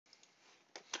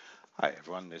Hi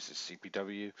everyone, this is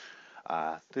CPW.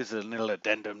 This is a little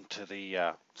addendum to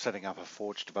the setting up a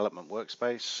Forge development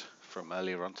workspace from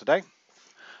earlier on today.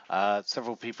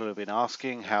 Several people have been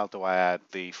asking, how do I add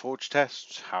the Forge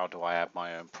tests? How do I add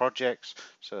my own projects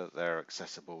so that they're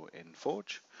accessible in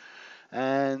Forge?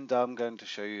 And I'm going to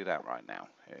show you that right now.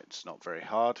 It's not very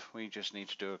hard. We just need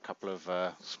to do a couple of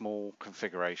small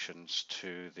configurations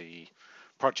to the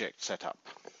project setup.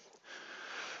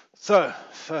 So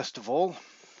first of all,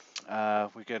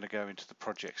 we're going to go into the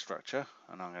project structure,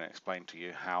 and I'm going to explain to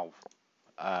you how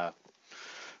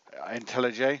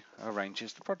IntelliJ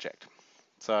arranges the project.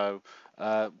 So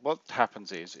what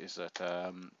happens is that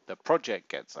the project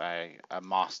gets a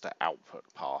master output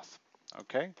path,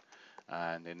 okay?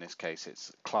 And in this case,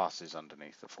 it's classes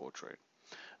underneath the Forge root.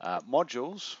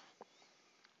 Modules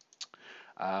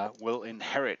will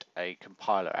inherit a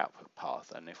compiler output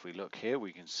path, and if we look here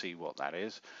we can see what that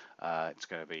is. It's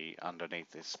going to be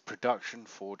underneath this production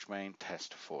Forge main,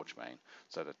 test Forge main.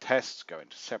 So the tests go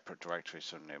into separate directories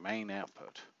from the main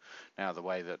output. Now the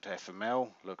way that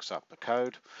FML looks up the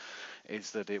code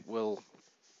is that it will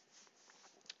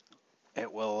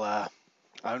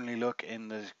only look in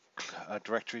the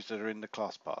directories that are in the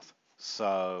class path.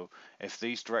 So if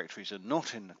these directories are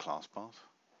not in the class path,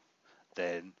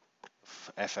 then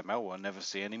FML will never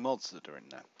see any mods that are in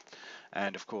there.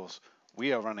 And of course,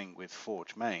 we are running with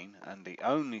Forge main, and the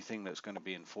only thing that's going to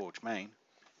be in Forge main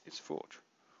is Forge,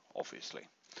 obviously.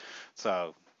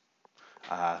 So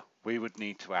we would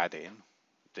need to add in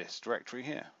this directory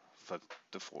here for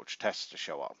the Forge tests to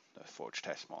show up, the Forge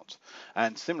test mods.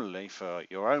 And similarly for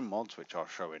your own mods, which I'll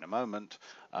show in a moment,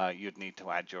 you'd need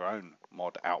to add your own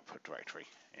mod output directory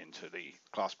into the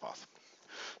class path.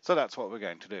 So that's what we're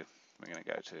going to do. We're going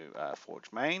to go to Forge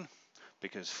main,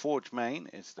 because Forge main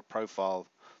is the profile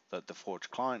that the Forge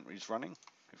client is running.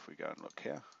 If we go and look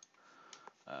here,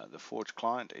 the Forge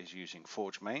client is using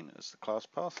Forge main as the class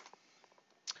path.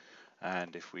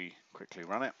 And if we quickly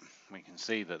run it, we can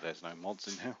see that there's no mods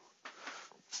in here.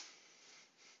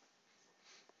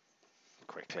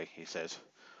 Quickly, he says,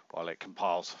 while it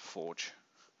compiles Forge.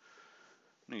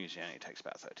 Usually only takes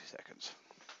about 30 seconds.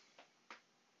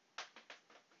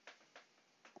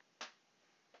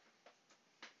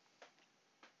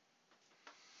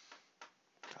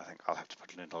 I think I'll have to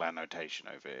put a little annotation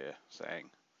over here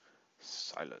saying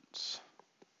silence.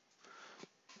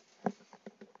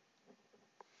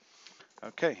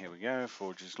 Okay, here we go.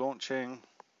 Forge is launching.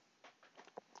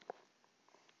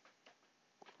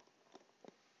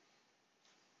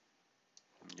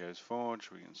 Goes Forge.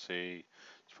 We can see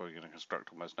it's probably going to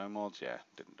construct almost no mods. Yeah,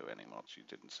 didn't do any mods. You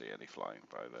didn't see any flying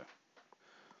by there.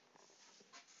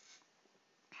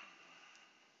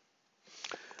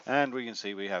 And we can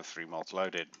see we have 3 mods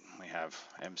loaded. We have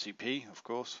MCP, of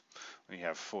course. We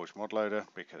have Forge Mod Loader,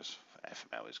 because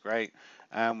FML is great.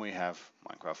 And we have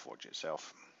Minecraft Forge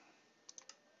itself.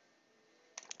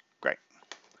 Great.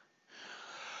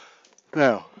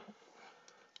 Now,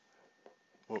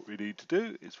 what we need to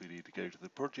do is we need to go to the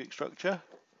project structure.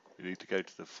 We need to go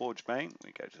to the Forge main.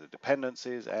 We go to the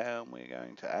dependencies, and we're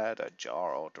going to add a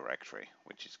jar or directory,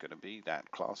 which is going to be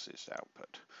that class's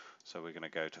output. So we're going to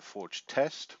go to Forge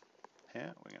test.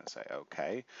 Here, we're going to say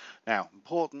OK. Now,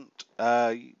 important,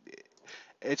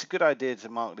 it's a good idea to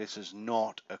mark this as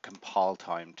not a compile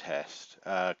time test,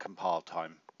 compile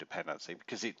time dependency,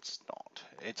 because it's not.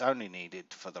 It's only needed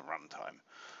for the runtime.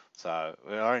 So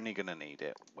we're only going to need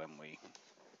it when we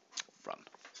run.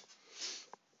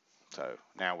 So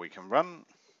now we can run.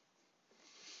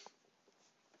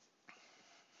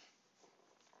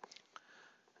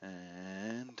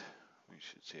 And we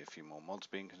should see a few more mods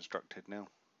being constructed now.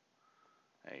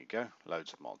 There you go,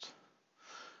 loads of mods.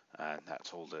 And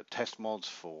that's all the test mods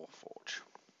for Forge.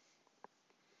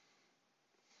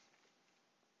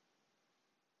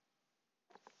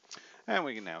 And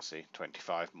we can now see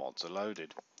 25 mods are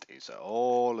loaded. These are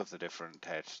all of the different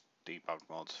test debug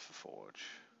mods for Forge.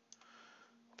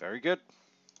 Very good.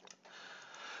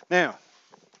 Now,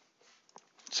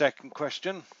 second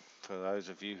question, for those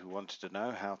of you who wanted to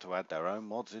know how to add their own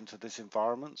mods into this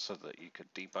environment so that you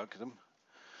could debug them,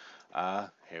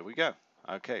 here we go.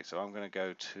 Okay, so I'm going to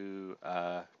go to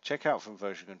check out from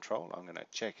version control. I'm going to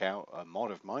check out a mod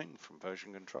of mine from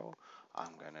version control.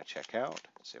 I'm going to check out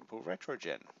simple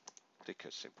retrogen,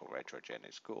 because simple retrogen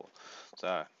is cool.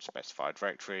 So specified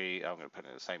directory, I'm going to put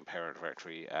in the same parent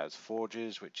directory as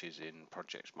Forge's, which is in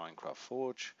projects Minecraft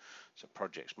Forge. So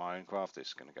projects Minecraft, this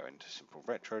is going to go into simple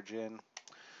retrogen,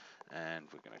 and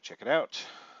we're going to check it out.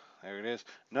 There it is.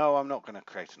 No, I'm not going to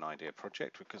create an idea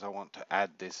project because I want to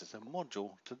add this as a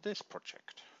module to this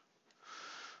project.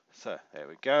 So there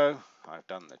we go. I've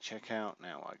done the checkout.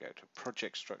 Now I go to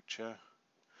project structure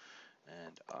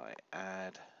and I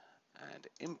add and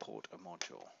import a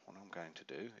module. What I'm going to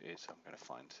do is I'm going to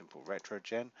find Simple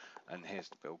RetroGen, and here's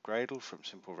the build Gradle from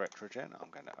Simple RetroGen. I'm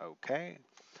going to OK.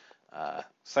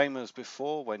 Same as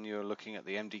before, when you're looking at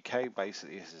the MDK,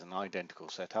 basically this is an identical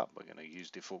setup. We're going to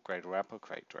use default Gradle wrapper,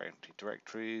 create empty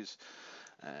directories,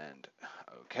 and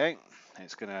OK.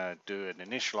 It's going to do an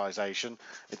initialization.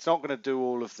 It's not going to do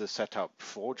all of the setup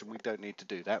Forge, and we don't need to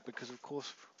do that because, of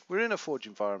course, we're in a Forge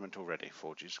environment already.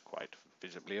 Forge is quite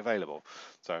visibly available.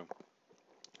 So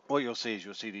what you'll see is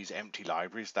you'll see these empty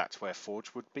libraries. That's where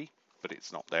Forge would be, but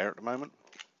it's not there at the moment.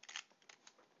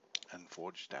 And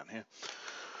Forge is down here.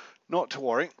 Not to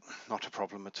worry, not a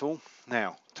problem at all.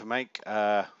 Now, to make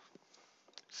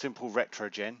Simple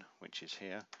RetroGen, which is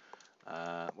here,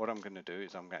 what I'm going to do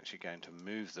is I'm actually going to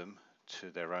move them to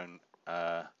their own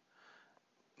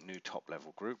new top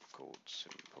level group called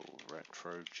Simple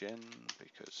RetroGen,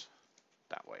 because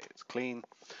that way it's clean.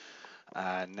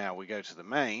 And now we go to the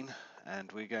main, and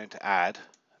we're going to add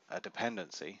a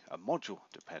dependency, a module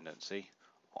dependency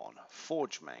on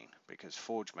Forge main, because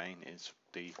Forge main is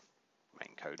the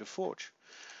main code of Forge.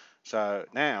 So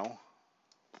now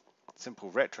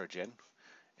Simple RetroGen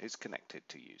is connected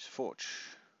to use Forge,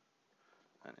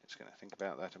 and it's going to think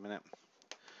about that a minute,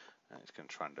 and it's going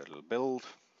to try and do a little build.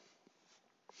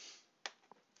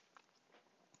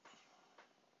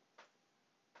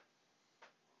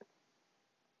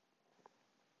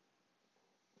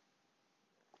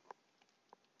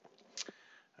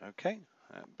 Okay,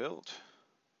 that built.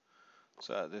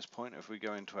 So at this point, if we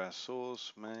go into our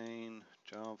source, main,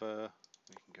 Java,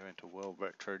 we can go into World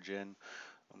RetroGen,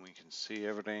 and we can see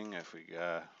everything. If we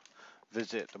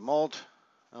visit the mod,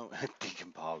 oh, it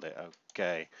decompiled it.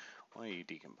 Okay, why are you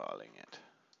decompiling it?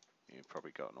 You've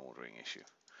probably got an ordering issue.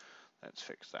 Let's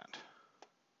fix that.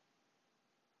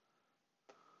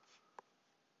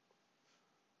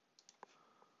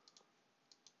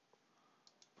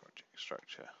 Project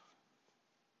structure.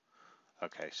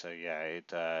 Okay, so yeah,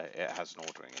 it has an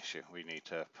ordering issue. We need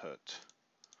to put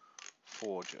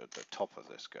Forge at the top of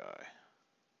this guy.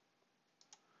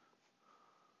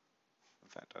 In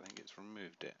fact, I think it's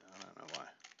removed it. I don't know why.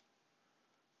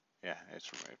 Yeah, it's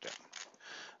removed it.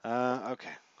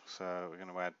 Okay, so we're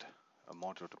going to add a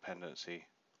module dependency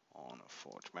on a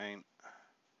Forge main,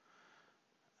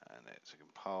 and it's a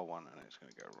compile one, and it's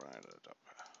going to go right at the top.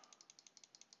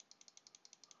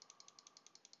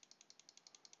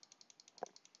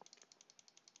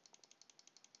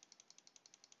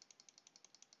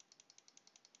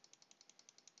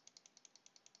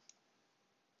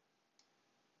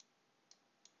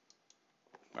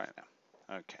 Right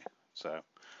now. Okay, so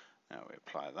now we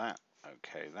apply that.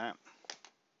 Okay, that.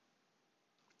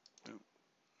 Ooh,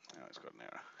 now it's got an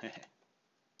error.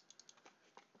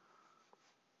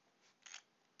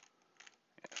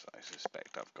 Yes, I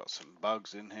suspect I've got some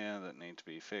bugs in here that need to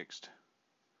be fixed.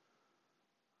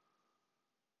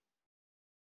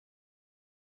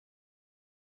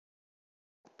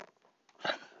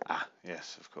 Ah,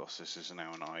 yes, of course, this is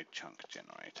now an iChunk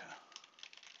generator.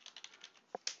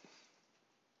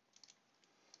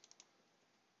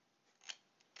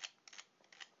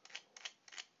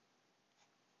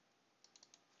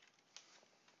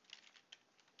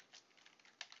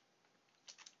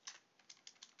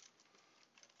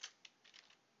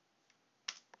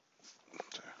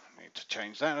 So I need to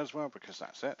change that as well because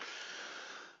that's it.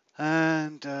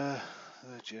 And the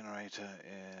generator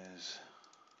is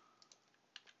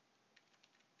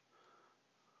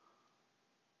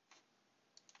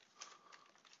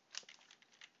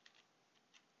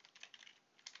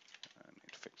I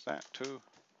need to fix that too,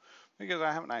 because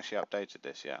I haven't actually updated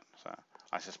this yet, so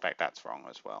I suspect that's wrong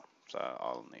as well, so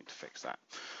I'll need to fix that,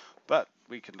 but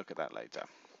we can look at that later.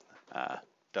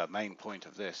 The main point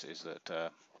of this is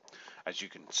that as you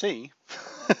can see,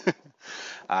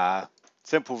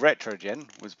 Simple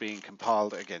RetroGen was being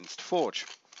compiled against Forge,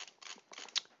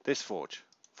 this Forge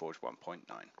 1.9.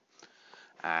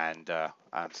 And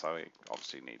so it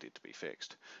obviously needed to be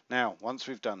fixed. Now, once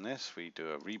we've done this, we do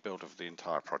a rebuild of the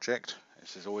entire project.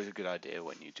 This is always a good idea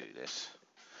when you do this.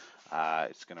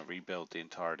 It's going to rebuild the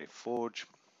entirety of Forge,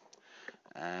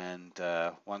 and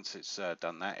once it's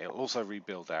done that, it'll also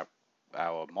rebuild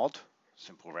our mod,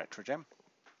 Simple RetroGen.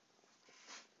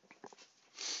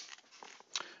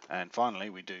 And finally,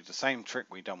 we do the same trick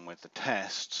we done with the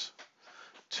tests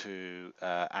to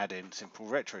add in Simple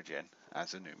RetroGen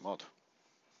as a new mod.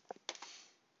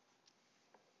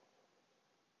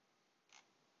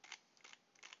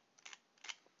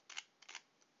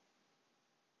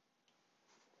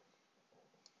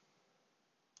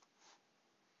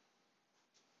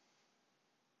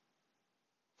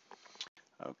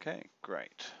 Okay,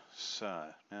 great. So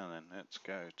now then, let's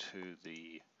go to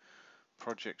the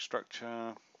project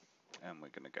structure, and we're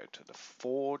going to go to the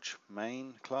Forge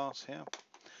main class here,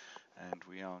 and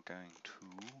we are going to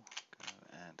go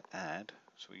and add.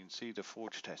 So we can see the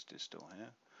Forge test is still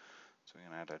here. So we're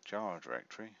going to add a Java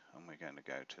directory, and we're going to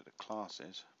go to the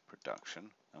classes, production,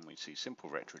 and we see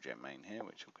simple retrogen main here,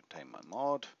 which will contain my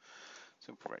mod.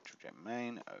 Simple retrogen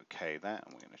main, okay that,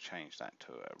 and we're going to change that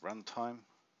to a runtime.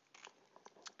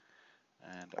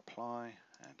 And apply,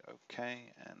 and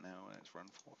okay, and now let's run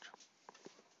Forge.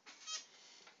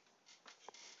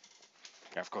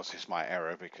 Of course, it's my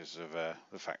error because of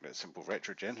the fact that simple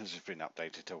retrogen has been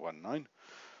updated to 1.9.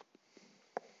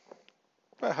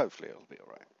 But hopefully it'll be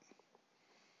alright.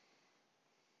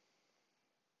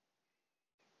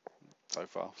 So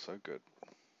far, so good.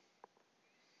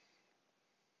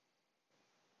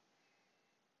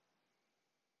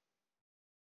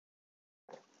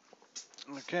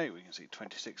 Okay, we can see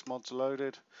 26 mods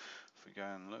loaded. If we go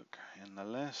and look in the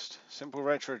list, simple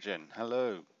retrogen,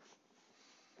 hello.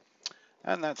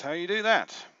 And that's how you do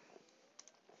that.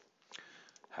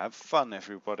 Have fun,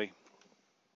 everybody.